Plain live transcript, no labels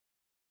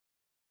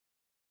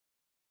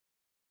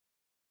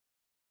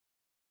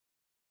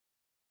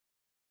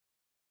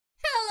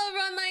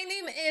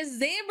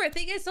Zamber.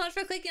 Thank you so much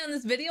for clicking on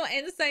this video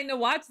and deciding to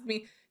watch with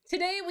me.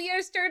 Today we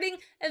are starting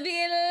the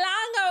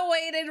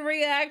long-awaited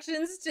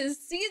reactions to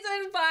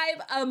Season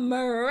 5 of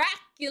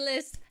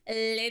Miraculous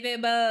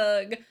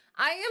Ladybug.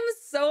 I am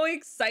so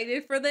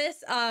excited for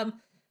this.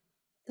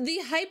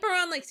 The hype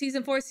around like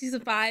Season 4,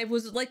 Season 5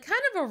 was like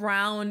kind of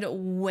around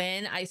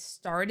when I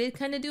started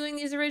kind of doing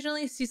these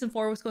originally. Season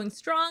 4 was going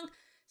strong.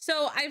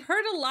 So I've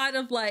heard a lot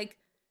of like,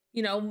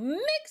 you know,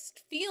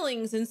 mixed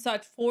feelings and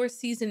such for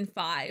Season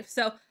 5.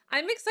 So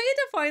I'm excited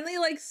to finally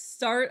like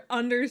start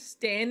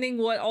understanding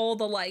what all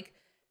the like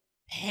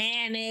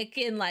panic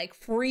and like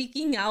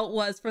freaking out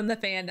was from the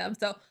fandom.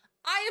 So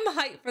I am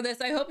hyped for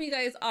this. I hope you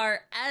guys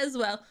are as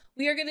well.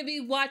 We are going to be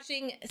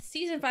watching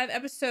Season 5,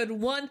 Episode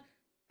 1,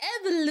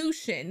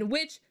 Evolution,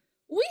 which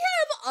we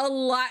have a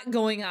lot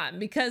going on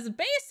because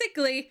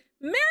basically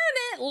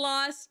Marinette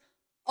lost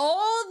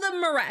all the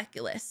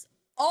Miraculous.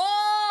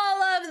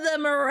 All of the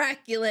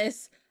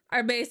Miraculous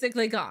are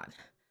basically gone.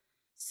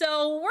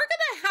 So we're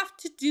gonna have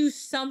to do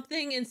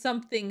something and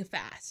something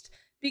fast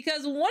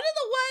because one of the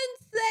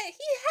ones that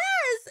he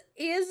has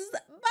is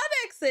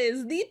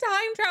Buttex's, the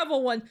time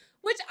travel one,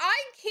 which I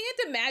can't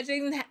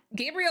imagine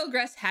Gabriel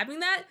Gress having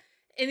that,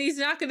 and he's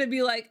not gonna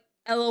be like,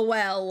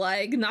 LOL,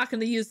 like not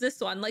gonna use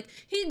this one. Like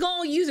he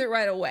gonna use it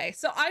right away.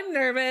 So I'm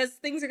nervous.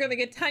 Things are gonna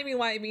get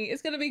timey-wimey.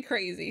 It's gonna be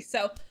crazy.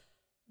 So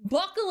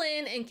buckle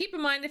in and keep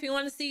in mind if you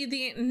want to see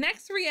the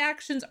next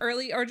reactions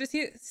early or just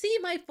see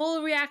my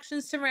full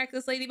reactions to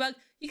Miraculous Ladybug,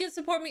 you can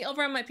support me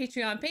over on my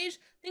Patreon page.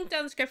 Link down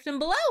in the description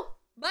below.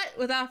 But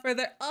without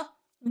further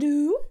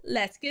ado,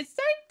 let's get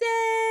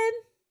started.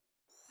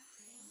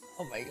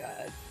 Oh my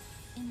god.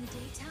 In the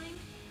daytime,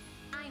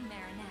 I'm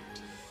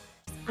Marinette.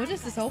 What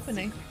is this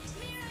opening?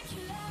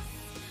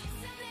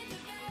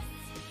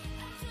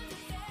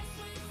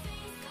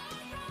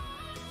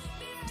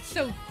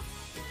 So,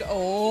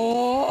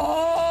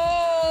 oh,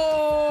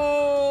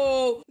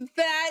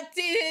 that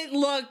didn't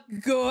look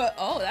good.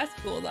 Oh, that's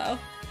cool though.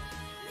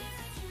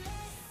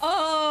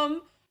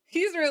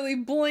 He's really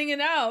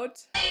blinging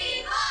out.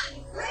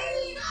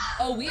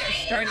 Oh, we are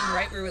starting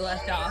right where we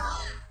left off.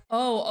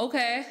 Oh,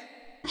 okay.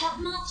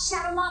 Moth,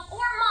 Shadow Moth, or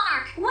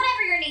Monarch,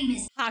 whatever your name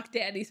is. Hawk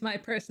Daddy's my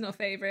personal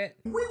favorite.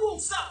 We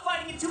won't stop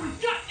fighting until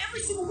we've got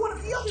every single one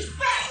of the others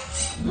back.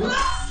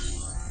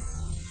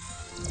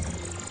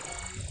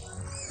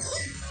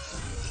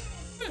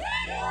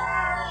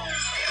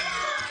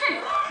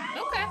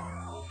 Okay.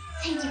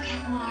 Thank you,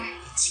 Cat Noir.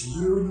 It's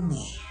you and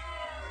me.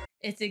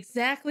 It's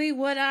exactly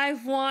what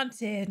I've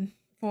wanted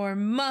for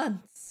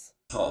months.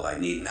 All I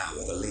need now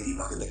are the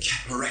Ladybug and the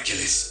Cat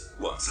Miraculous.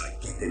 Once I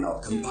get them, I'll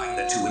combine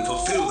the two and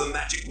fulfill the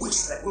magic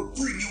wish that will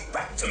bring you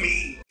back to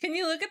me. Can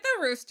you look at the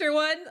rooster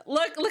one?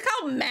 Look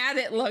how mad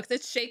it looks.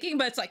 It's shaking,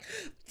 but it's like,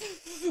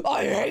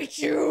 I hate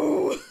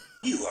you.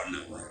 You are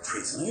no more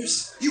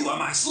prisoners. You are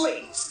my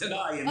slaves, and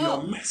I am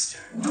your master.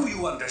 Do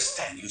you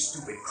understand, you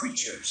stupid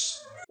creatures?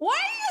 Why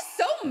are you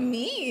so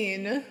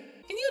mean?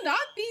 Can you not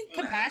be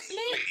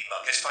compassionate?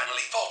 Ladybug has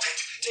finally faltered,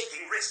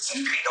 taking risks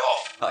and paid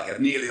off. I have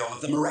nearly all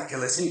of the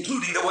Miraculous,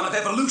 including the one of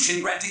evolution,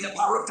 granting the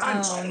power of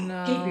time travel.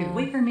 No. Gabriel,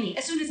 wait for me.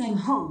 As soon as I'm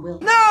home, we'll...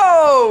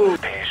 No!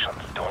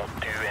 Patience, don't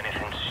do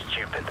anything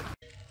stupid.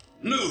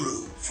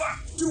 Nuru,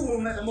 fuck dual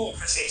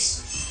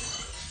metamorphosis.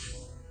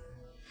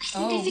 I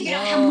think I figured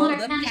out how Monarch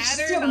the managed to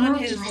steal pattern the on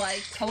Miraculous. his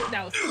like coat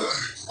now.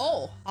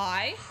 Oh,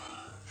 hi.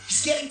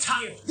 He's getting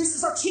tired. This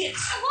is our chance.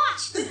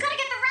 Watch! We've got to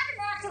get the Rabbit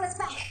Miraculous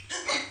back.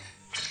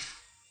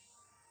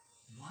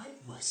 What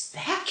was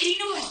that?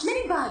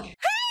 Ladybug!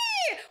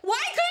 Hey!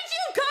 Why couldn't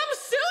you come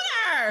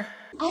sooner?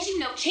 As you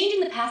know,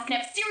 changing the past can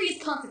have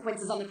serious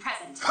consequences on the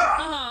present.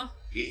 Uh-huh.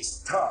 It's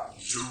time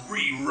to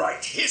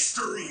rewrite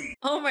history.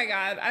 Oh my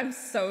god, I'm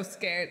so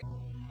scared.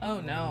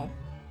 Oh no.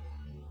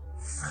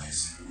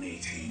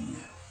 Fascinating.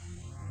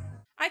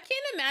 I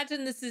can't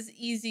imagine this is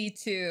easy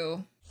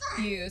to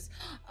use.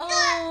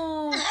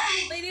 Oh,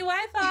 Lady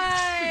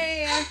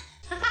Wi-Fi.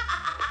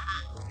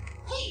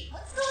 Hey,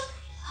 what's going on?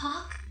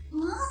 Hawk?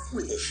 Moth?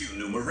 With a few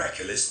new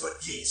Miraculous,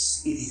 but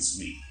yes, it is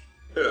me.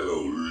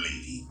 Hello,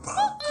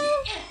 Ladybug.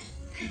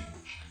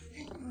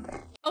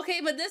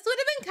 Okay, but this would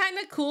have been kind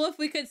of cool if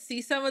we could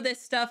see some of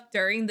this stuff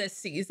during this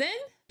season.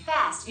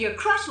 Fast, your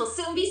crush will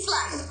soon be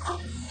slashed.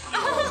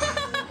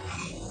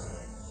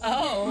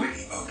 Oh,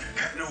 Ladybug,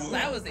 Cat Noir,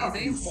 that was how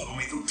can easy. you follow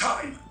me through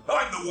time?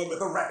 I'm the one with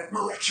the Rabbit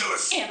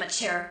Miraculous.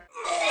 Amateur.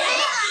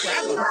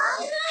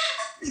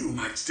 You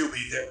might still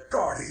be their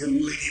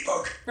guardian,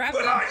 Ladybug, Grab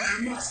but them. I'm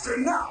their master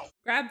now.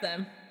 Grab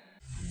them.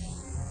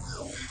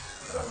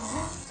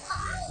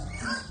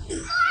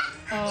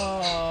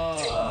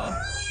 Oh.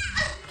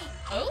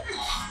 Oh.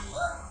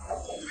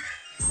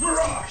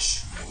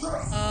 Mirage.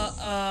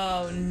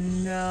 Oh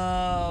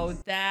no,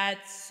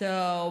 that's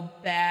so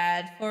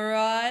bad for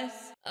us.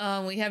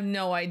 We have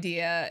no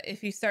idea. If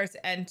he starts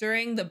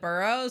entering the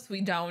burrows, we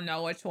don't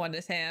know which one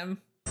is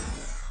him.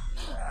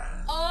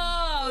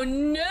 Oh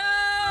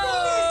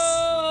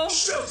no!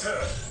 Shelter.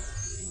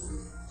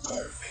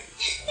 Perfect.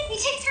 If he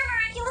takes her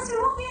Miraculous, we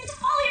won't be able to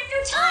follow him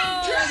through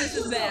time! Oh, this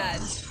is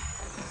bad.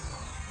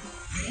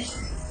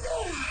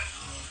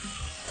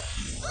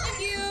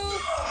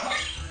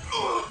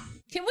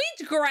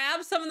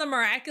 grab some of the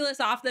miraculous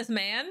off this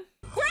man?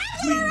 Grab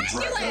the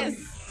miraculous!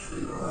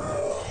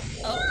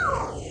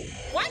 Oh.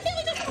 Why can't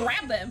we just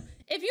grab them?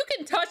 If you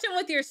can touch them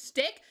with your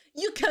stick,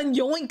 you can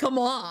yoink them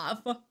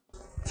off.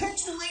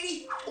 Catch the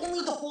lady.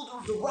 Only the holder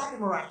of the Rabbit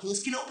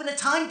Miraculous can open a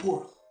time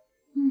portal.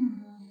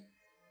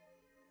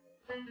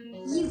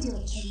 You do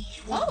it, kitty.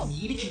 You want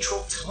me to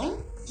control time?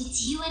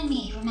 It's you and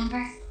me, remember?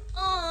 Aww,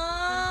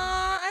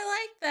 I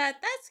like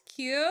that. That's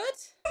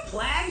cute.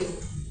 Flag?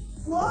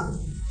 What?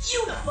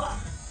 Unify!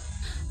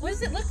 What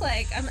does it look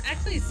like? I'm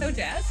actually so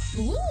jazzed.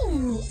 Ooh. Oh, the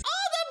blue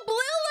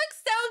looks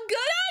so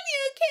good on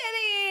you,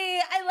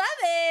 kitty. I love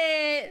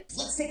it.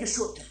 Let's take a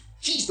shortcut.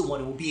 He's the one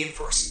who will be in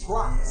for a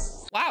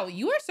surprise. Wow,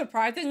 you are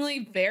surprisingly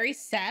very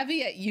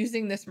savvy at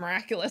using this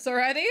miraculous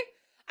already.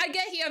 I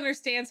get he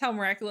understands how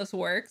miraculous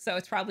works, so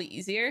it's probably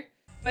easier.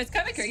 But it's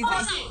kind of crazy.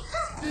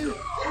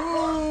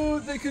 Oh,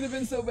 they could have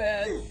been so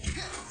bad.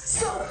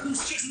 So,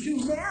 who's chasing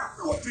who now?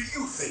 What do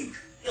you think?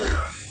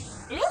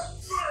 Well,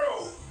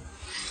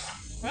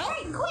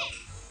 Quick!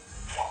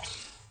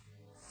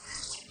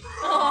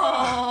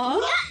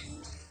 aww.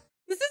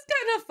 This is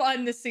kind of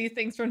fun to see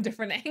things from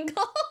different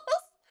angles.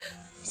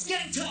 It's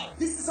getting time.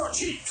 This is our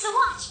chance. So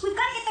watch, we've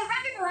got to get the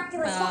Rabbit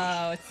Miraculous.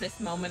 Oh, it's this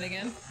moment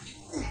again.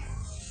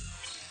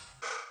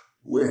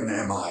 When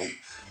am I?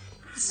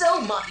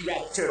 So, Monkey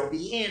Rabbit Turtle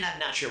Bee, and I'm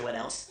not sure what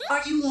else.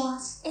 Are you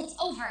lost? It's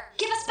over.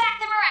 Give us back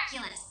the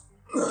Miraculous.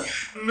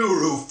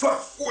 Nuru,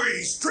 fuck,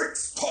 ways,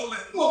 tricks, pollen.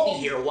 We'll be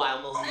here a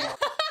while, Mohan.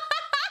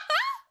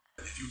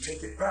 If you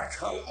take it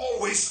back, I'll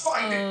always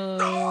find it.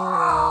 Did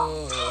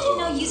you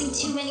know using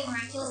too many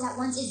Miraculous at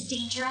once is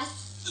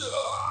dangerous?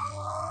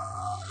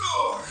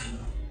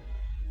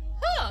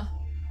 Huh.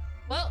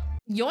 Well,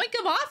 yoink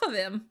him off of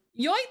him.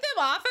 Yoink them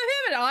off of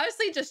him and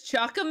honestly just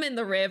chuck him in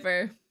the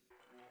river.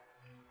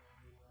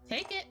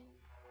 Take it.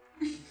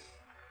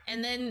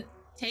 And then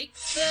take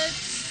the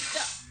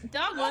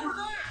dog one. We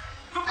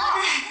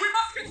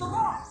must get the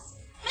boss!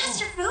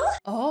 Master Fu?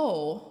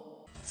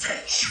 Oh.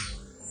 Fetch.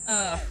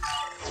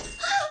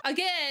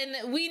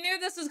 Again, we knew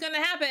this was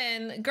gonna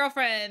happen,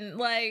 girlfriend.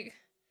 Like,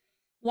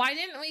 why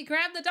didn't we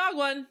grab the dog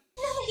one?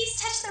 Now that he's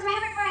touched the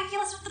Rabbit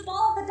Miraculous with the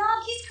ball of the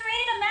dog, he's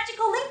created a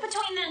magical link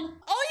between them.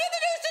 All you have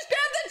to do is just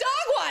grab the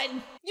dog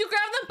one. You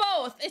grab them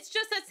both. It's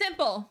just that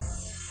simple.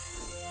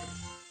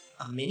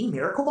 A mini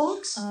miracle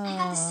box? I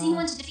got the same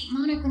one to defeat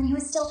Monarch when he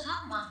was still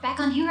top off back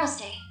on Heroes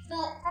Day.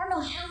 But I don't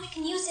know how we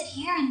can use it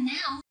here and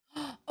now.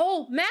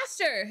 Oh,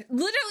 Master.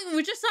 Literally,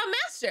 we just saw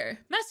Master.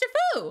 Master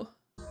Fu.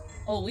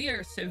 Oh, we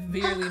are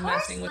severely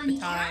messing with the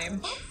time.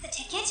 That's the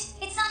ticket.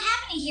 It's not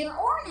happening here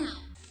or now.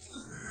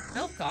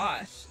 Oh,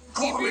 gosh.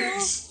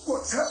 Colleagues,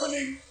 what's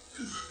happening?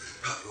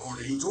 I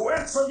order you to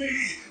answer me.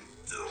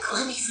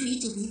 Colonies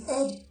need to be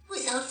fed.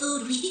 Without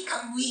food, we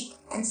become weak,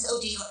 and so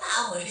do your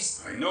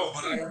powers. I know,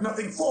 but I have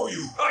nothing for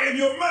you. I am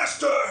your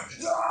master.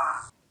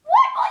 Ah!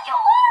 What will you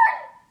learn?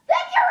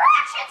 That your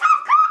actions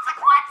have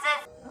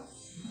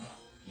consequences!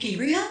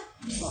 Gabriel?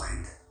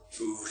 Find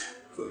food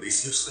for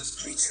these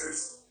useless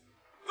creatures.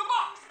 The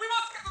box! We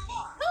must get the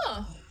box!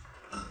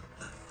 Huh.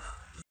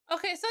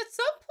 Okay, so at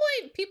some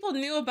point, people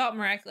knew about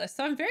Miraculous,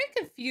 so I'm very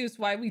confused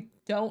why we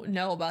don't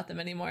know about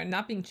them anymore and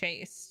not being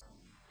chased.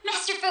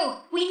 Master Fu,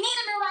 we need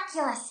a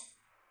Miraculous.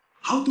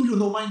 How do you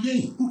know my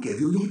name? Who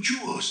gave you your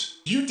jewels?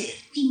 You did.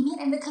 We meet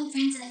and become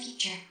friends in the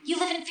future. You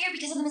live in fear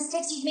because of the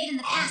mistakes you've made in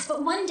the past,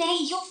 but one day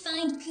you'll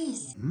find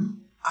peace.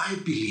 I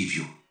believe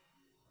you.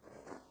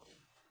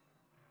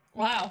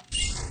 Wow.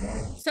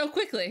 So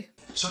quickly.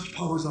 Such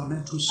powers are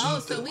meant to serve Oh,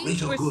 so the we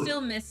greater were good.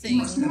 still You missing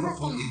must never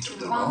fall into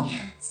the wrong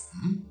hands.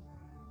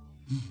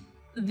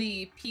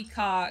 the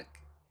peacock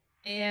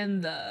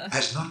and the...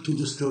 As not to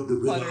disturb the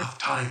river of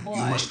time, you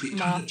must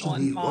return it to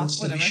me once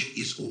the mission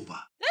is over.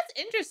 That's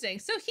interesting.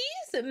 So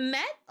he's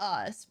met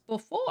us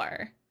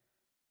before.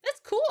 That's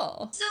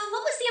cool. So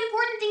what was the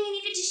important thing you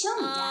needed to show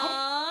me,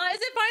 Dad?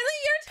 Is it finally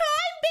your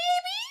time,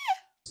 baby?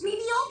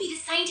 Maybe I'll be the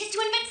scientist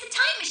who invents the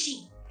time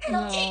machine. And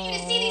I'll take you to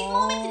see these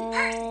moments in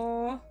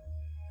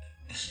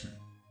person.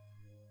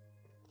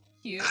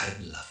 Cute. I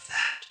love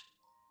that.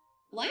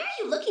 Why are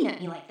you looking at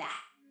me like that?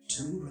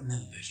 To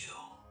remember you.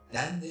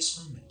 And this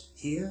moment,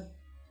 here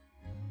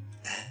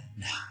and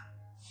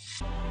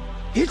now.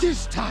 It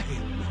is time.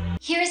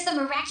 Here is the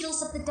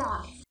Miraculous of the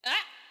dog. Ah!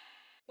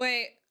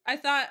 Wait, I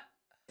thought...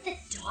 The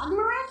dog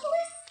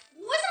Miraculous?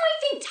 Wasn't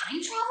my thing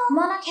time travel?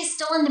 Monarch has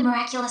stolen the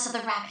Miraculous of the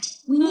rabbit.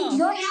 We need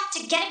your help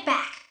to get it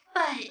back.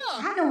 But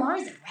Cat Noir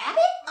is a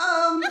rabbit?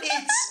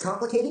 It's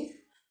complicated.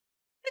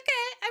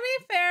 Okay, I mean,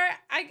 fair.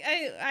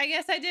 I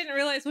guess I didn't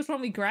realize which one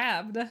we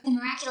grabbed. The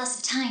Miraculous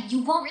of Time.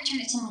 You won't return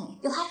it to me.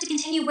 You'll have to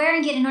continue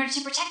wearing it in order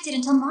to protect it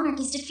until Monarch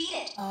is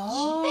defeated.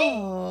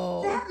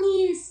 Oh. That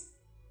means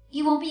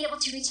you won't be able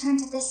to return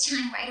to this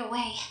time right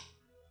away.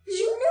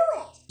 You knew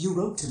it! You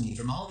wrote to me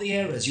from all the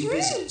eras you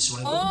visited, so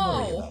I wouldn't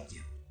worry about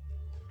you.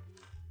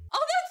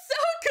 Oh, that's so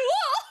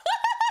cool!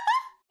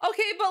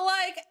 Okay, but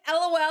like,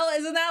 LOL,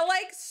 isn't that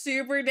like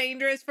super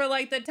dangerous for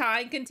like the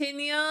time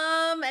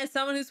continuum as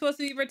someone who's supposed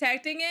to be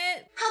protecting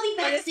it? I'll be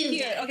But back it's soon,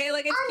 cute, Dad. okay?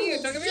 Like, it's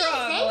cute, don't get me Say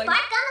wrong. But, like, bark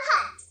on the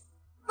hunt.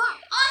 Bark.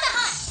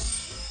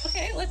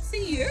 Okay, let's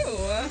see you.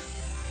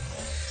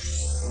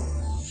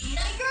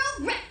 Canine girl,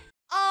 ready.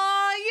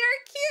 Aw, you're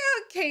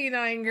cute,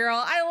 canine girl.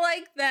 I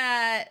like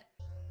that.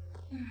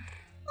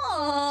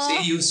 Aww.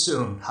 See you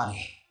soon,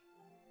 honey.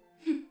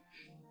 Okay,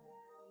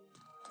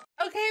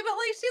 but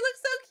like she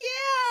looks so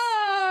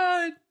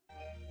cute.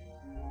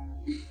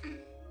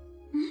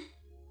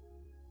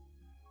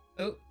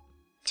 Oh.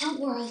 Don't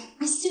worry,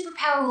 my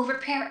superpower will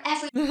repair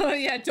everything. Oh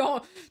yeah,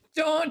 don't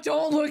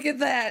look at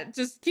that.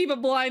 Just keep a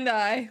blind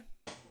eye.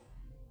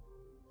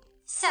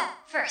 So,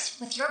 first,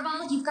 with your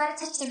ball, you've got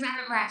to touch the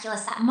Rabbit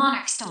Miraculous that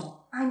Monarch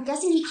stole. I'm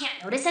guessing he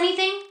can't notice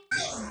anything?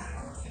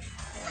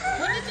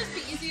 Wouldn't it just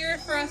be easier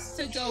for us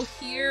to go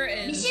here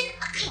and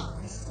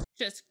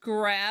just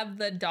grab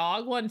the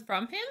dog one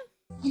from him?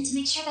 And to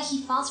make sure that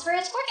he falls for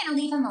it, we're gonna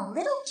leave him a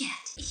little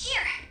gift.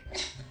 Here.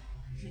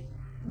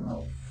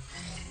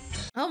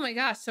 Oh my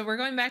gosh, so we're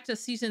going back to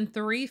season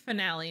 3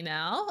 finale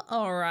now.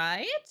 All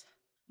right.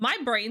 My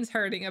brain's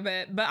hurting a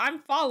bit, but I'm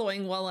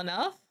following well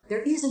enough.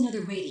 There is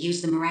another way to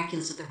use the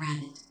Miraculous of the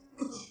Rabbit.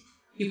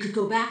 You could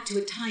go back to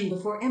a time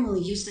before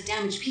Emily used the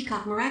damaged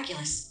Peacock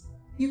Miraculous.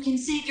 You can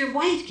save your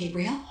wife,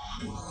 Gabriel.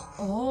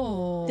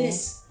 Oh.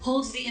 This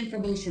holds the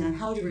information on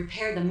how to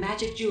repair the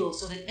magic jewel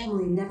so that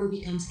Emily never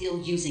becomes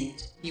ill using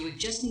it. You would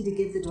just need to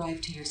give the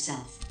drive to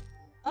yourself.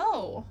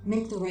 Oh.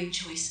 Make the right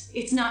choice.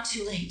 It's not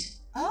too late.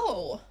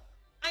 Oh.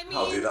 I mean,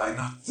 how did I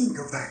not think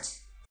of that?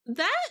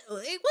 That,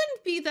 it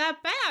wouldn't be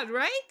that bad,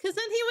 right? Because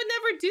then he would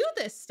never do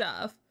this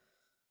stuff.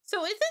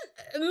 So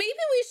maybe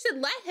we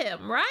should let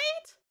him,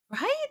 right?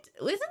 Right?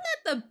 Isn't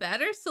that the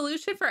better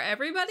solution for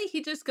everybody?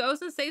 He just goes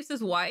and saves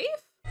his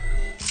wife?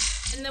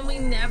 And then we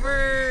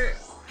never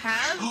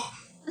have...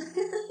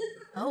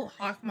 Oh,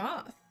 Hawk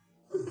Moth.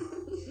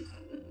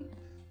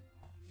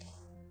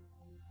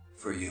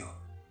 For you.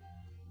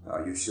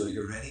 Are you sure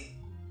you're ready?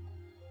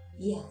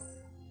 Yes.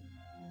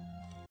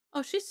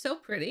 Oh, she's so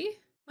pretty.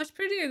 Much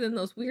prettier than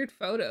those weird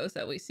photos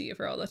that we see of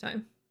her all the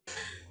time.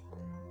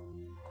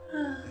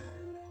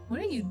 What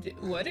are you doing?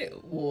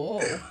 Whoa.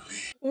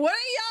 What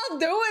are y'all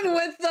doing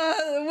with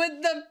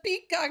the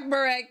Peacock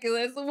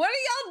Miraculous? What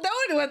are y'all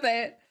doing with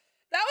it?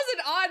 That was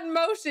an odd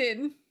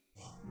motion.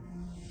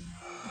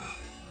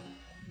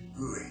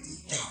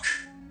 Ladybug,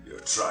 you're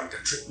trying to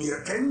trick me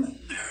again?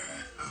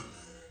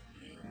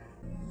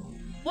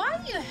 Why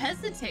are you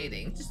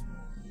hesitating? Just,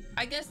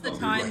 I guess the I'll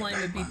timeline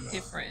right would be back,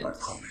 different. I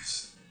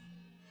promise.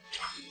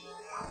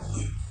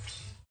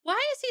 Why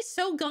is he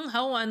so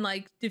gung-ho on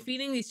like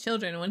defeating these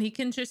children when he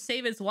can just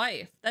save his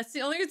wife? That's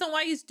the only reason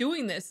why he's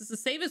doing this, is to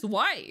save his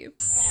wife.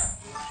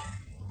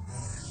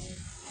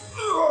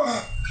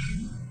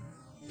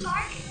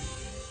 Dark,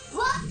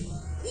 look,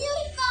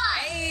 beautiful!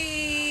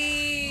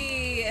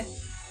 Hey!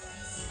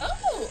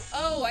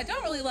 Oh, I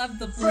don't really love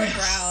the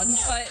blue-brown,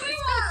 but it's kind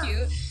of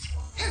cute.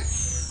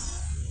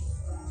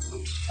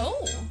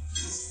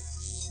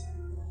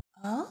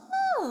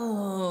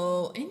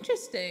 Oh,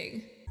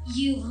 interesting.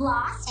 You've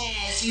lost?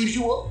 As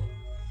usual.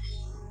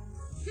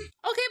 Okay,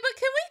 but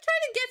can we try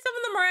to get some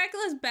of the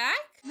Miraculous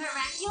back?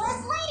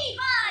 Miraculous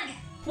Ladybug!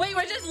 Wait,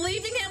 we're just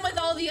leaving him with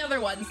all the other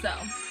ones,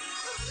 though.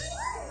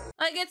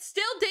 Like, it's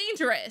still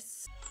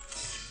dangerous.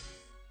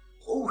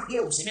 Oh,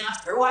 here's an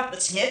after what,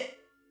 let's hit.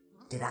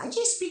 Did I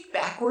just speak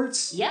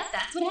backwards? Yep,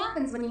 that's what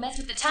happens when you mess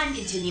with the time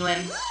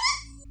continuum.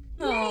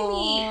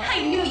 Aww.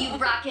 I knew you'd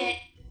rock it.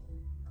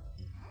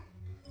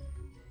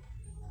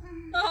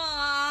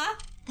 Aww.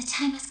 The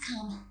time has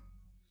come.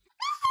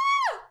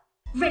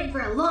 Ready for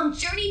a long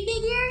journey,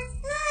 big ears?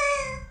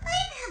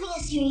 I'm having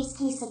a serious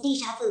case of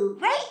deja vu,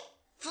 right?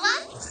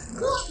 Fluff?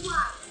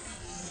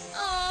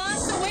 Aw,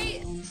 so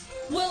wait,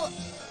 will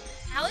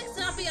Alex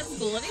not be at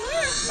school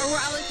anymore? Or will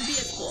Alex be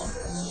at school?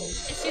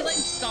 Is she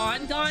like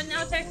gone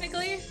now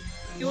technically?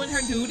 Doing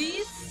her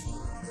duties?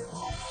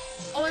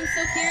 Oh, I'm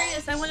so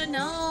curious, I wanna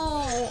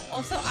know.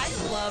 Also, I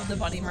love the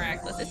Bunny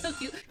Miraculous, it's so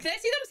cute. Can I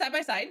see them side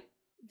by side?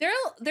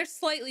 They're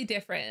slightly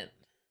different.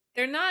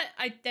 They're not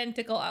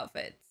identical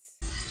outfits.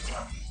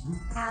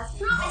 As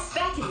promised,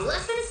 back in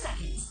less than a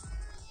second.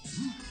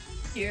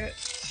 Cute.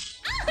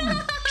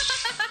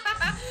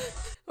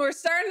 We're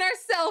starting our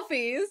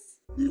selfies.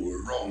 You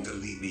were wrong to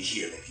leave me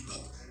here,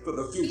 Ladybug. For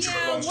the future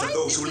Yeah, belongs to why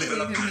those did who they live in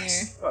the leave him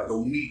past. I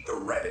don't need the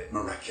Rabbit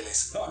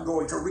Miraculous. I'm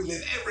going to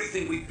relive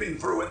everything we've been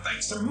through, and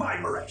thanks to my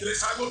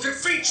Miraculous, I will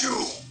defeat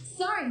you!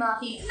 Sorry,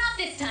 Moppy, not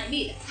this time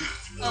either.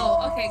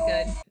 Oh, okay,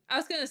 good. I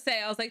was gonna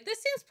say, I was like,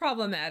 this seems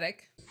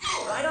problematic.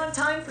 Right on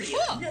time for you.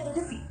 Cool. Another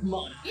defeat,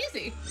 Mona.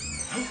 Easy.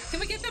 Can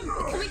we get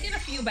a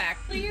few back,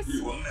 please?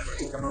 You will never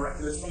take a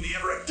Miraculous from me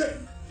ever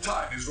again.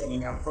 Time is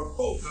running out for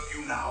both of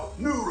you now.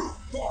 Nuru,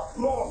 Dark,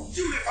 Long,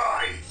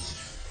 unify!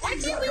 Why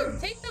can't we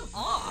take them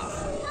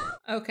off?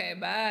 Okay,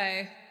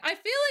 bye. I feel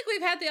like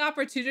we've had the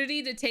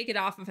opportunity to take it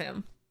off of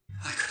him.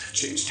 I could have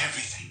changed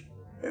everything.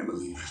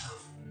 Emily, my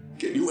love,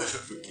 can you ever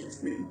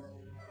forgive me?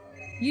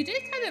 You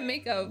did kind of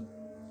make a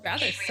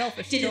rather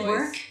selfish choice. Did it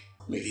work?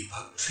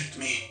 Ladybug tricked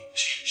me.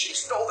 She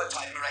stole the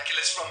Time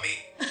Miraculous from me.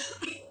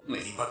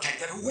 Ladybug can't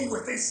get away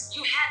with this.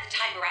 You had the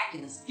time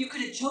Miraculous. You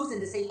could have chosen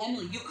to save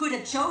Emily. You could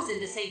have chosen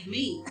to save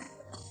me.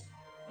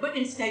 But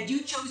instead,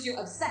 you chose your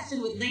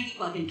obsession with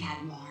Ladybug and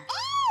Cat Noir.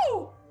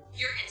 Oh!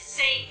 You're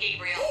insane,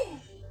 Gabriel.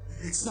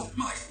 It's not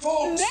my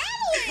fault. Natalie!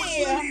 It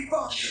was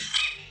Ladybug.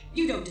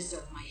 You don't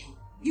deserve my help.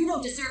 You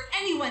don't deserve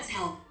anyone's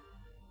help.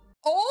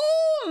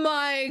 Oh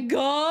my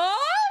gosh!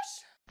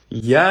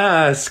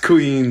 Yes,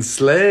 Queen,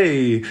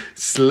 slay,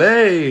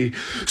 slay,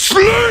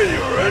 slay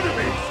your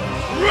enemies!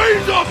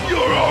 Raise up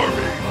your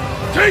army!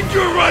 Take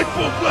your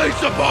rightful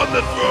place upon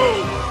the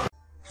throne!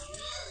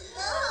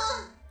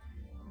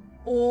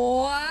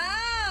 Wow!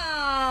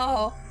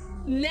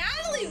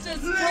 Natalie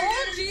just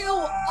told you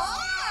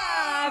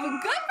off!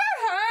 Good for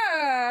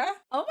her!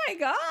 Oh my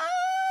god!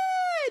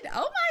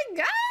 Oh my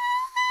god!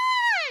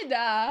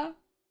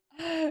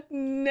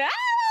 Natalie!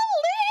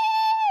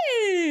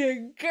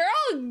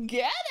 Girl,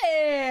 get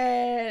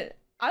it!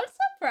 I'm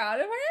so proud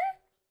of her.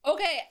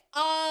 Okay,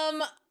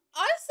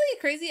 honestly, a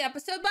crazy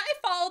episode, but I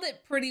followed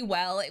it pretty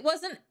well. It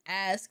wasn't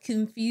as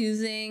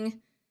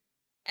confusing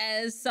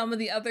as some of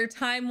the other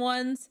time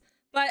ones,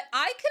 but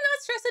I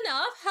cannot stress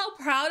enough how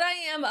proud I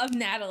am of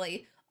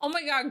Natalie. Oh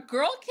my god,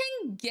 girl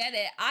can get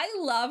it. I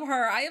love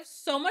her. I have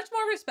so much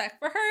more respect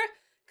for her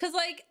because,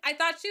 like, I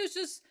thought she was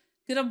just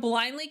gonna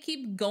blindly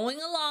keep going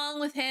along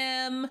with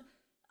him.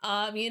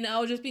 You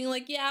know, just being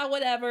like, yeah,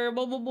 whatever,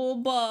 blah, blah, blah,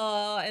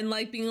 blah. And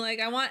like being like,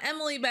 I want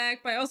Emily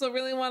back, but I also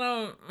really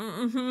want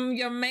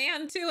your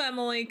man too,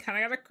 Emily.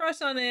 Kind of got a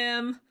crush on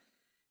him.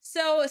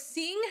 So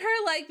seeing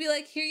her like be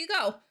like, here you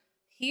go.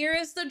 Here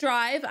is the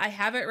drive. I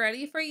have it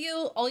ready for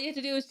you. All you have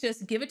to do is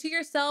just give it to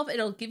yourself.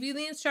 It'll give you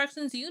the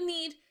instructions you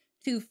need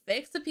to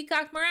fix the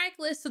Peacock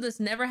Miraculous so this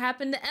never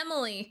happened to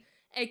Emily.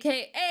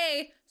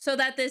 AKA so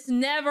that this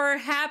never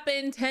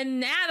happened to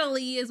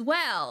Natalie as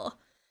well.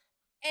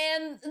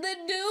 And the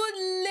dude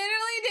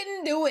literally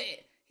didn't do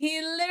it. He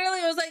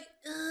literally was like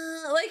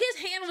his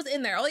hand was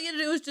in there. All you had to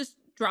do was just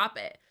drop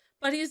it.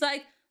 But he's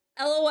like,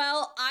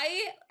 LOL,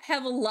 I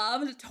have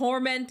loved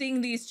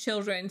tormenting these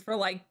children for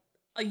like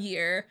a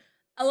year.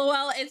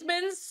 LOL, it's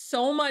been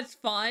so much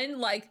fun,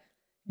 like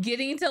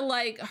getting to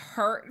like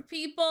hurt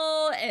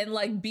people and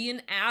like be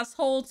an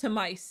asshole to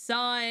my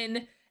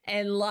son.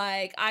 And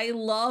like, I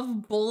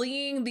love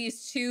bullying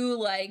these two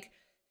like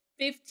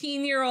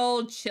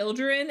 15-year-old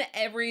children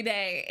every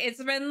day.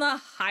 It's been the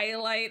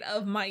highlight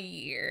of my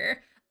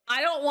year.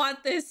 I don't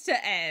want this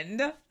to end.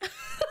 That's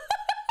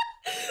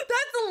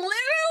literally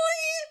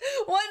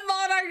what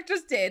Monarch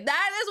just did.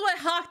 That is what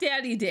Hawk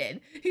Daddy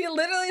did. He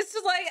literally is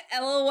just like,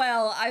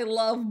 LOL, I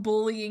love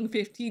bullying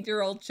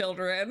 15-year-old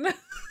children. I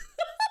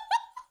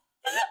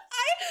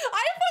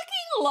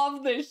fucking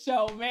love this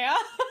show, man. I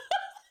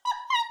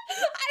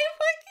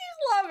fucking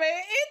love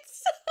it.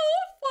 It's so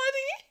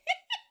funny.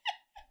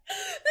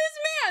 This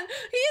man,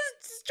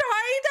 he's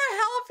trying to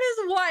help his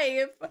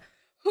wife,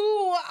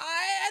 who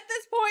at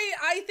this point,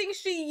 I think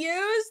she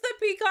used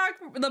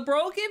the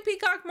broken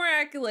Peacock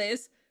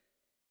Miraculous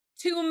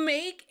to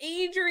make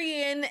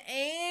Adrian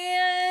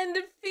and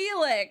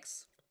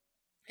Felix.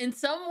 In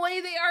some way,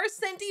 they are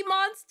sentient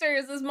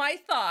monsters, is my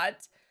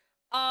thought.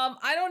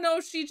 I don't know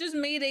if she just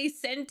made a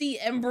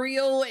sentient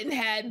embryo and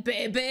had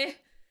baby,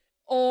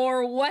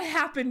 or what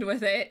happened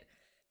with it,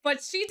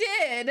 but she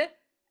did.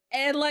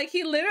 And like,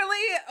 he literally,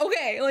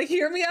 okay, like,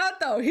 hear me out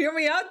though.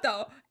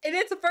 And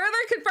it's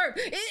further confirmed.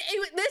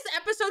 This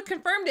episode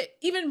confirmed it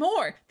even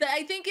more, that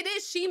I think it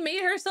is. She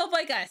made herself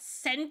like a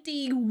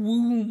sentient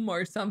womb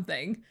or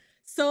something.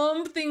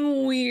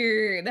 Something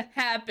weird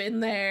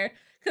happened there.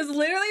 Because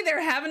literally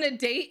they're having a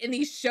date and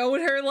he showed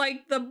her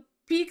like the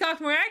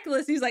Peacock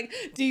Miraculous. He's like,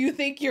 do you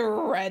think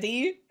you're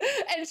ready?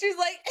 And she's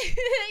like,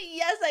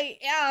 yes, I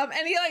am.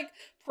 And he like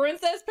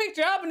princess picked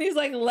her up and he's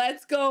like,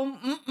 let's go.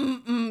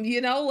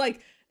 You know,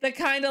 like the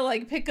kind of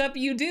like pickup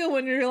you do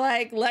when you're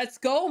like, let's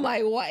go,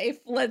 my wife.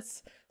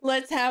 Let's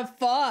have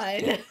fun.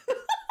 And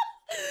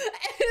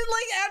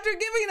like after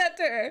giving that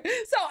to her.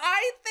 So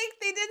I think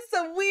they did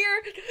some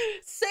weird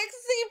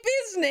sexy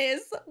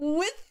business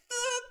with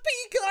the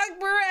Peacock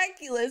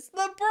Miraculous,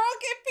 the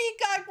broken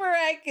Peacock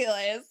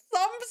Miraculous.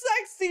 Some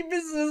sexy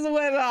business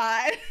went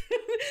on.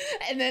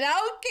 And then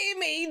out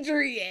came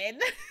Adrian.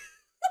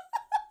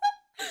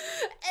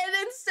 And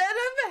instead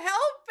of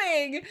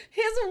helping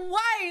his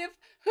wife,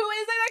 who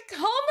is in a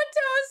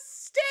comatose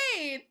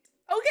state,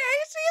 okay,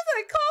 she's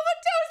in a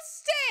comatose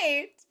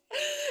state,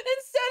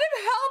 instead of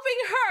helping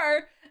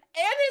her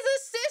and his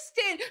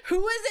assistant,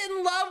 who is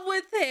in love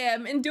with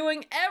him and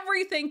doing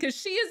everything because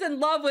she is in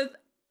love with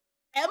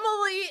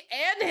Emily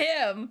and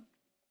him,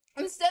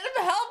 instead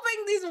of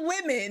helping these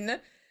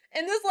women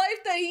in this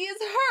life that he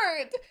is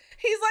hurt,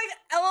 he's like,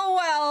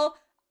 LOL,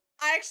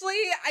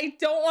 actually, I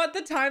don't want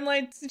the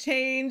timeline to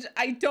change.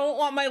 I don't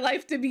want my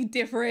life to be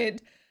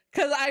different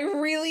because I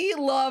really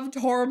love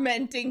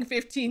tormenting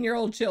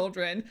 15-year-old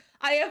children.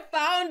 I have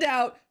found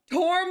out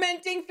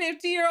tormenting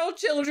 15-year-old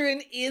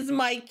children is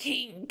my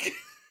kink.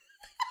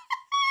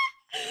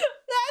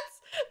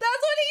 That's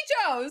what he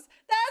chose.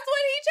 That's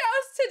what he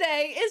chose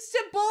today, is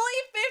to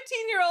bully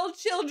 15-year-old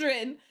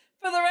children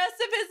for the rest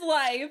of his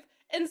life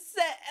and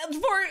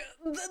for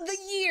the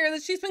year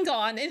that she's been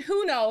gone. And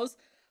who knows?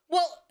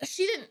 Well,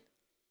 she didn't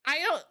I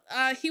don't,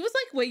 he was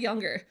like way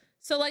younger.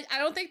 So like, I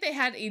don't think they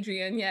had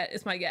Adrian yet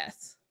is my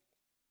guess.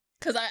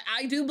 Cause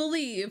I do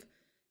believe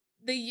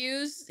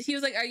he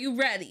was like, are you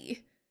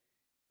ready?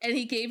 And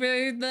he gave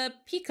her the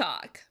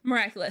peacock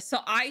miraculous. So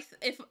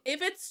if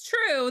it's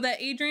true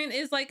that Adrian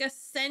is like a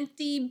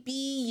sentient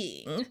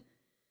being,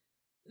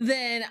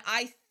 then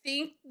I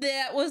think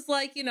that was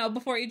like, you know,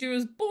 before Adrian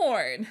was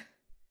born.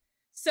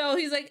 So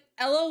he's like,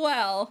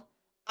 LOL,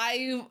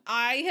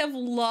 I have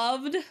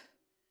loved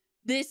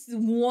this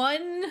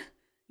 1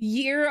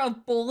 year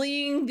of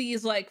bullying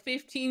these like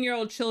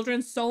 15-year-old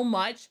children so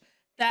much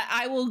that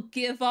I will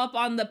give up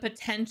on the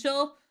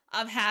potential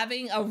of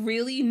having a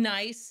really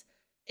nice,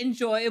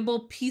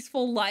 enjoyable,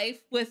 peaceful life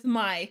with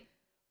my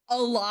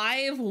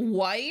alive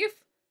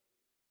wife,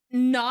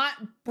 not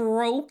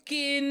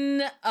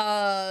broken,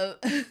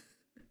 not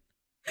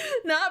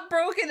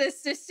broken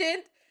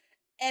assistant,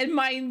 and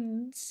my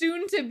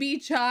soon-to-be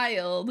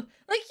child. Like,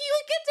 he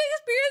would get to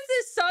experience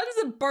his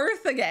son's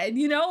birth again,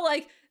 you know?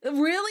 Like,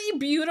 really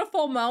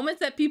beautiful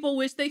moments that people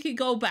wish they could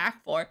go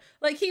back for.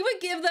 Like, he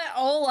would give that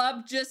all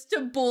up just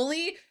to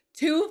bully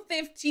 2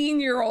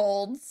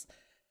 15-year-olds.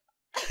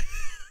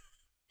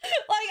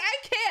 Like, I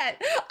cannot.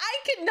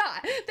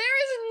 There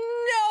is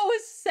no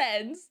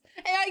sense.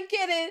 And I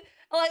get it.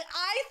 Like,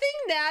 I think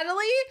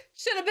Natalie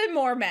should have been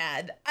more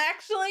mad.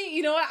 Actually,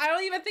 you know what? I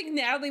don't even think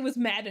Natalie was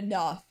mad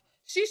enough.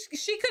 She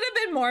could have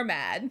been more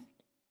mad.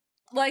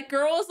 Like,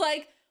 girl was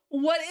like,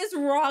 what is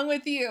wrong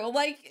with you?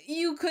 Like,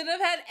 you could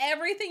have had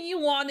everything you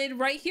wanted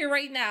right here,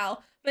 right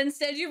now. But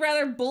instead, you'd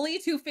rather bully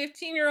 2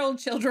 15-year-old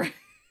children.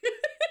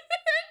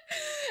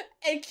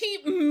 And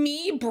keep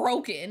me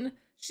broken.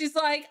 She's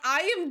like,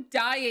 I am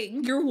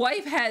dying. Your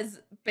wife has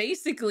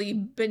basically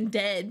been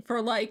dead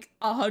for like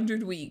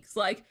 100 weeks.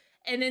 Like,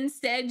 and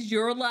instead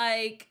you're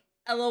like,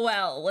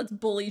 LOL, let's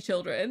bully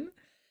children.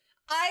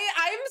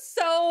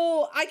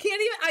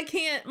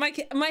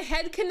 My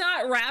head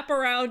cannot wrap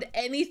around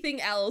anything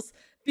else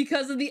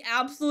because of the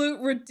absolute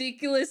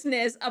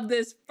ridiculousness of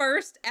this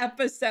first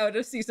episode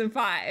of season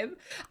 5.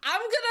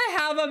 I'm gonna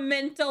have a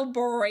mental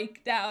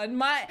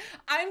breakdown. I'm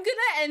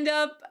gonna end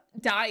up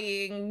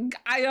dying.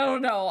 I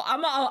don't know.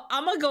 I'm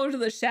gonna go to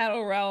the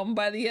shadow realm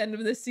by the end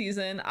of this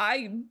season.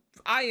 I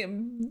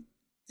am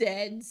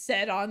dead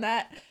set on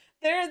that.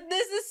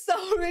 This is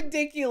so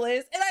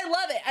ridiculous, and I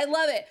love it. I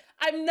love it.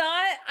 I'm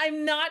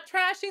not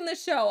trashing the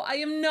show. I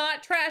am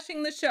not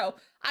trashing the show.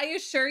 I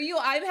assure you,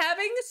 I'm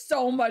having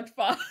so much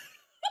fun.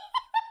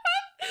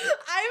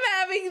 I'm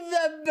having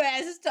the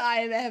best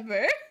time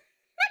ever.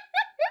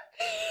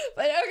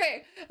 But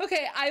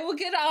okay, I will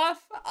get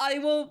off. I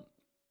will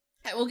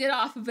get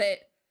off of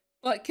it.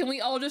 But can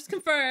we all just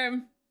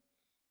confirm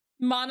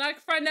Monarch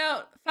found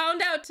out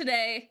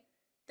today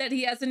that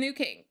he has a new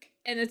kink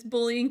and it's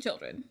bullying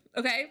children.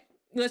 Okay?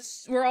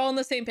 We're all on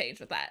the same page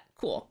with that.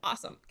 Cool.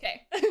 Awesome.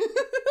 Okay.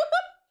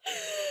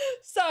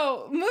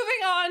 So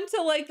moving on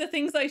to like the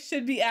things I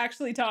should be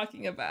actually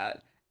talking about.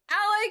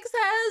 Alex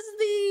has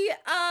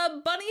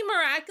the Bunny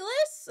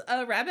Miraculous,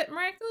 Rabbit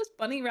Miraculous,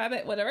 Bunny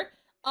Rabbit, whatever.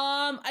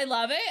 I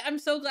love it. I'm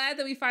so glad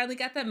that we finally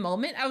got that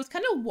moment. I was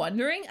kind of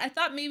wondering. I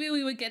thought maybe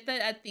we would get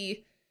that at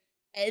the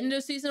end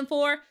of season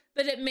 4,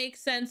 but it makes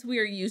sense. We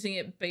are using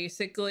it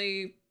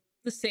basically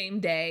the same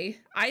day.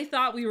 I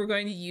thought we were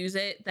going to use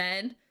it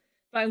then,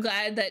 but I'm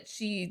glad that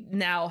she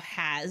now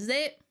has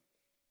it.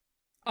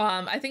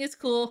 I think it's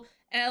cool.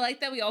 And I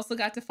like that we also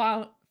got to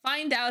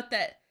find out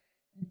that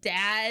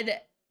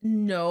Dad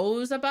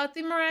knows about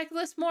the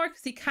Miraculous more,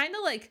 because he kind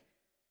of like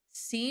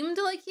seemed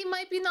like he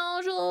might be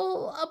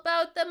knowledgeable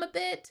about them a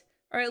bit,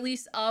 or at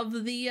least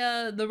of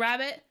the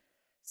rabbit.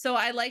 So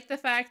I like the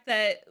fact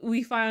that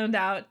we found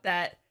out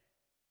that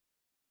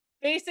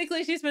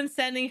basically she's been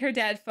sending her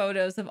dad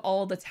photos of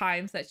all the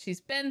times that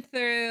she's been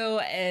through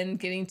and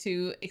getting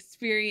to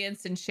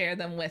experience and share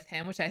them with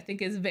him, which I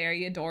think is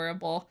very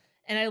adorable.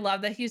 And I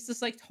love that he's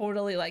just like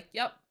totally like,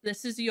 yep,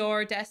 this is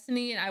your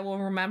destiny and I will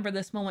remember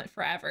this moment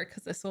forever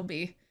because this will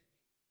be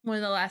one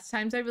of the last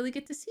times I really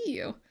get to see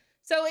you.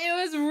 So it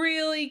was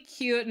really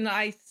cute and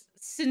I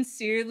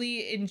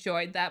sincerely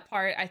enjoyed that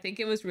part. I think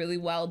it was really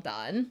well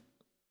done.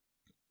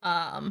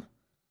 I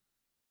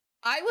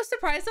was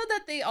surprised though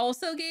that they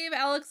also gave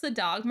Alex the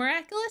dog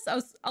Miraculous. I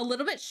was a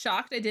little bit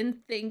shocked. I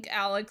didn't think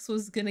Alex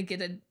was gonna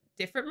get a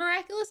different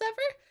Miraculous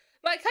ever,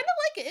 but I kind of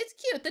like it. It's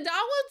cute. The dog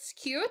one's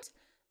cute.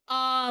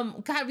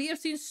 God, we have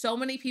seen so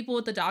many people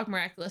with the dog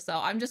Miraculous though.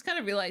 I'm just kind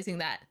of realizing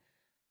that.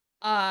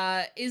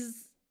 I think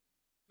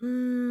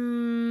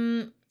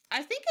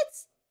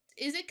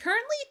is it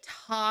currently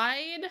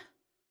tied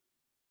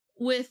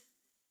with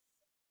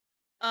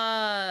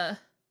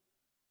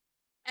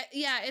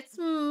yeah, it's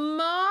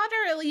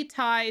moderately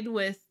tied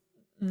with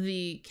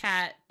the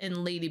Cat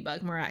and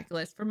Ladybug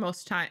Miraculous for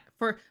most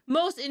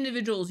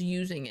individuals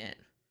using it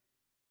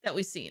that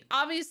we've seen.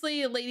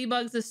 Obviously,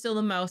 Ladybugs is still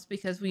the most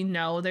because we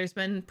know there's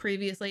been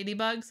previous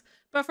Ladybugs,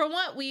 but from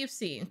what we've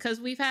seen, because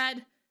we've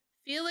had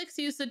Felix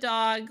use the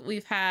dog,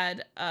 we've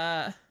had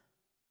oh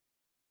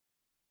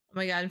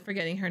my god, I'm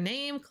forgetting her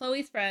name.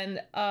 Chloe's friend.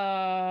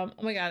 Oh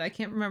my god, I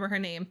can't remember her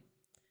name.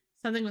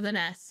 something with an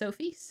S.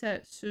 Sophie?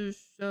 Sosha?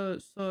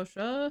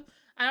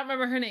 I don't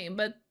remember her name,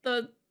 but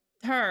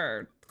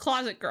her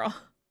closet girl.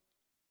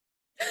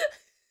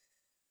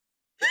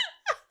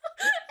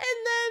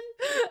 And then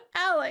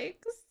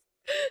Alex.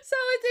 So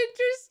it's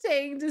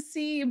interesting to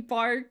see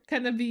Bart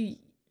kind of be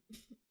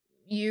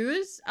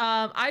used.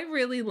 I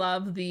really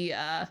love the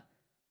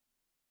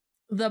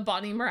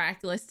Bonnie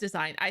Miraculous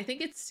design. I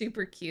think it's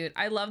super cute.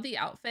 I love the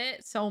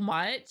outfit so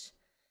much.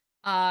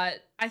 I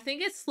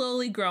think it's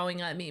slowly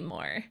growing on me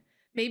more.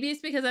 Maybe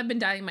it's because I've been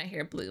dyeing my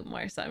hair blue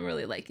more, so I'm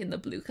really liking the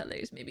blue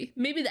colors. Maybe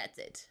that's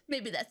it.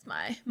 Maybe that's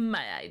my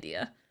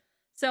idea.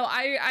 So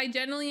I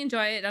generally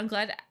enjoy it. I'm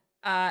glad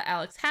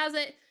Alex has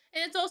it.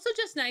 And it's also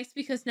just nice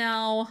because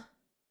now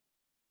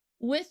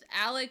with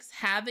Alex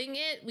having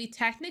it, we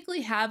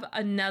technically have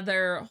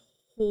another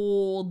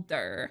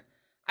holder.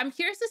 I'm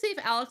curious to see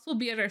if Alex will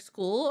be at our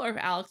school or if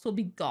Alex will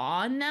be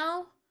gone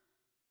now.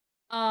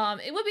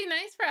 It would be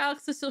nice for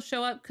Alex to still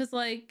show up because,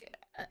 like,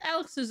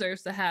 Alex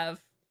deserves to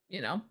have,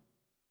 you know,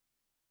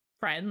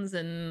 friends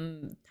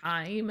and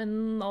time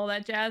and all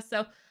that jazz.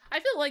 So I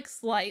feel like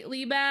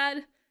slightly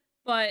bad,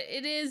 but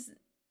it is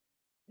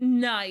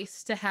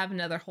nice to have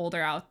another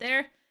holder out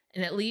there.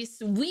 And at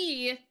least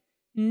we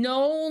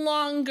no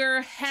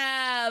longer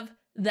have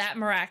that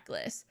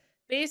Miraculous.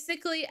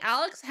 Basically,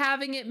 Alex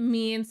having it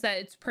means that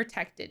it's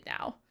protected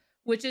now,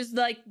 which is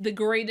like the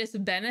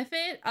greatest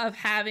benefit of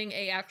having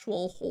a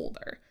actual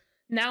holder.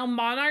 Now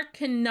Monarch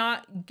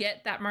cannot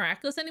get that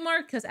Miraculous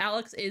anymore because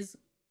Alex is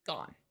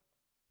gone.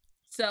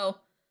 So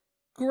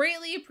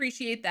greatly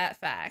appreciate that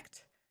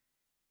fact.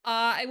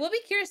 I will be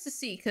curious to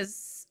see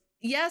because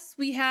yes,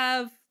 we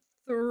have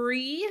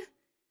 3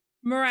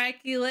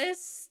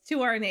 Miraculous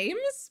to our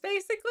names,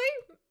 basically,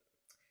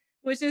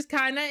 which is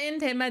kind of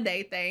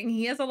intimidating.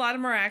 He has a lot of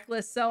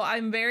Miraculous, so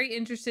I'm very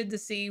interested to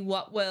see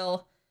what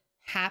will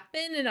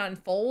happen and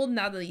unfold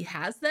now that he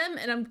has them.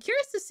 And I'm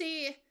curious to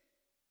see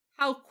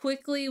how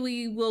quickly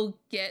we will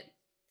get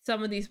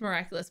some of these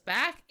Miraculous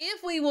back,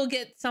 if we will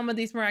get some of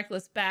these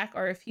Miraculous back,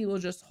 or if he will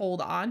just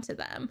hold on to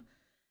them.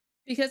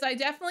 Because I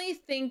definitely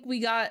think we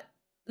got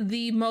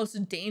the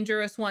most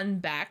dangerous one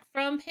back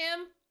from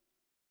him.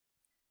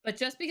 But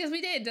just because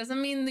we did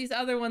doesn't mean these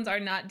other ones are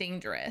not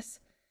dangerous.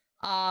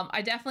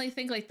 I definitely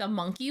think like the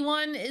monkey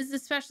one is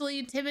especially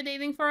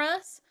intimidating for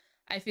us.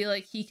 I feel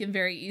like he can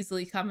very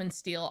easily come and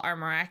steal our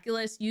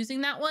Miraculous using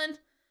that one.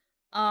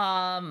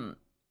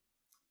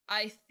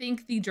 I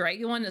think the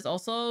dragon one is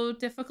also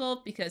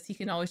difficult because he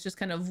can always just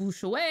kind of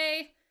whoosh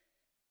away.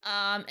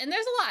 And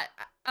there's a lot.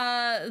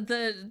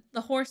 The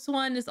horse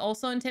one is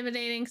also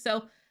intimidating.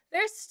 So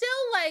there's still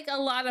like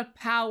a lot of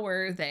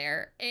power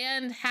there.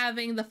 And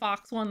having the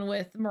fox one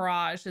with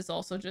Mirage is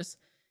also just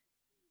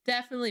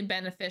definitely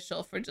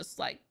beneficial for just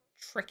like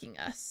tricking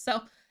us. So it'll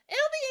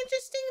be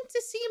interesting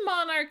to see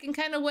Monarch and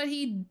kind of what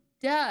he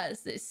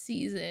does this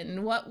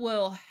season. What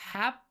will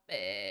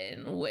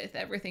happen with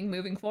everything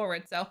moving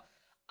forward. So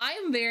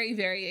I'm very,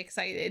 very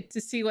excited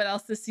to see what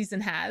else this season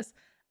has.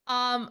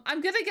 I'm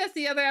gonna guess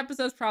the other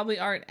episodes probably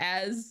aren't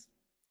as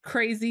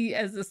crazy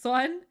as this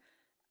one.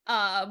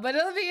 But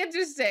it'll be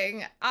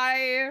interesting.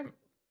 I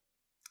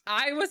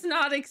was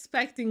not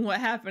expecting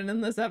what happened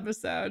in this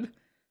episode.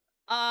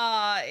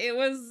 It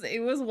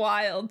was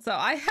wild. So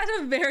I had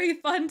a very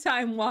fun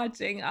time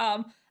watching.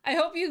 I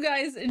hope you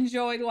guys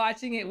enjoyed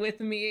watching it with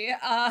me.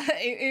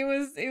 It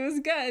was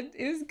good.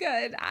 It was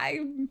good.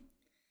 I'm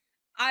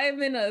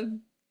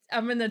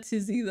in a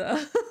tizzy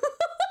though.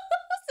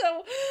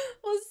 So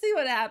we'll see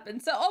what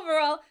happens. So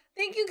overall,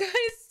 thank you guys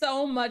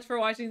so much for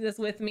watching this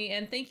with me,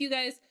 and thank you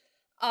guys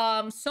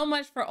so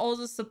much for all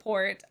the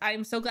support.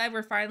 I'm so glad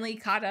we're finally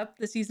caught up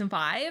to season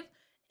 5.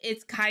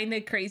 It's kind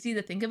of crazy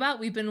to think about.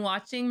 We've been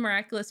watching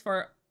Miraculous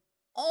for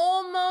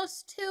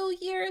almost 2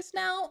 years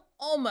now.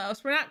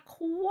 Almost. We're not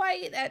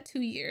quite at 2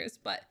 years,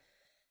 but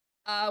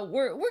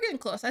we're getting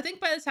close. I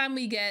think by the time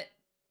we get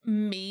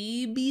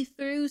maybe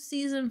through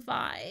season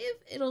 5,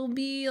 it'll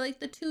be like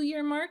the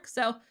 2-year mark.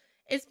 So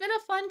it's been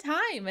a fun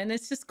time, and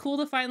it's just cool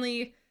to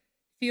finally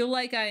feel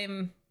like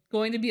I'm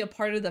going to be a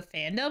part of the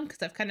fandom,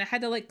 because I've kind of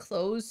had to like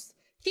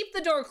keep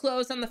the door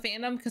closed on the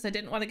fandom because I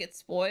didn't want to get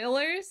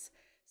spoilers.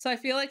 So I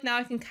feel like now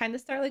I can kind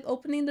of start like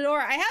opening the door.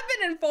 I have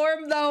been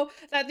informed though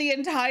that the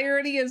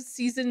entirety of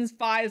season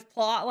 5's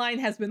plotline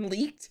has been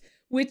leaked,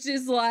 which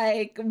is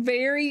like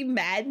very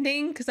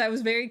maddening because I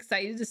was very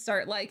excited to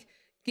start like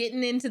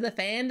getting into the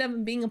fandom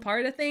and being a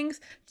part of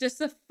things, just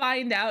to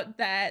find out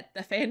that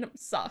the fandom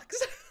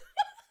sucks.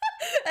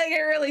 Like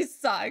it really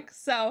sucks.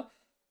 So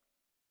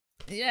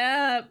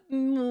yeah,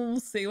 we'll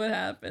see what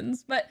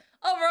happens. But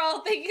overall,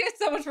 thank you guys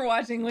so much for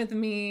watching with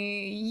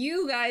me.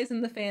 You guys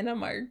in the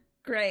fandom are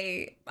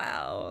great.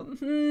 Wow,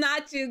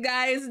 not you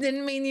guys,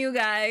 didn't mean you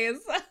guys.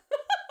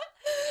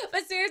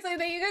 But seriously,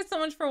 thank you guys so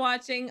much for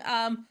watching.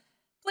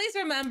 Please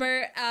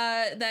remember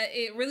that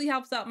it really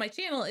helps out my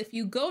channel if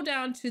you go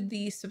down to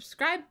the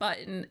subscribe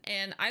button,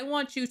 and I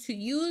want you to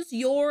use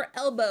your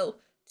elbow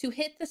to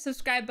hit the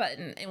subscribe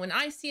button. And when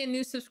I see a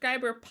new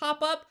subscriber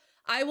pop up,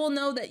 I will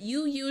know that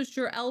you used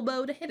your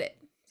elbow to hit it.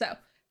 So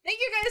Thank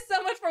you guys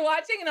so much for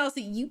watching, and I'll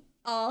see you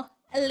all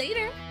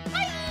later.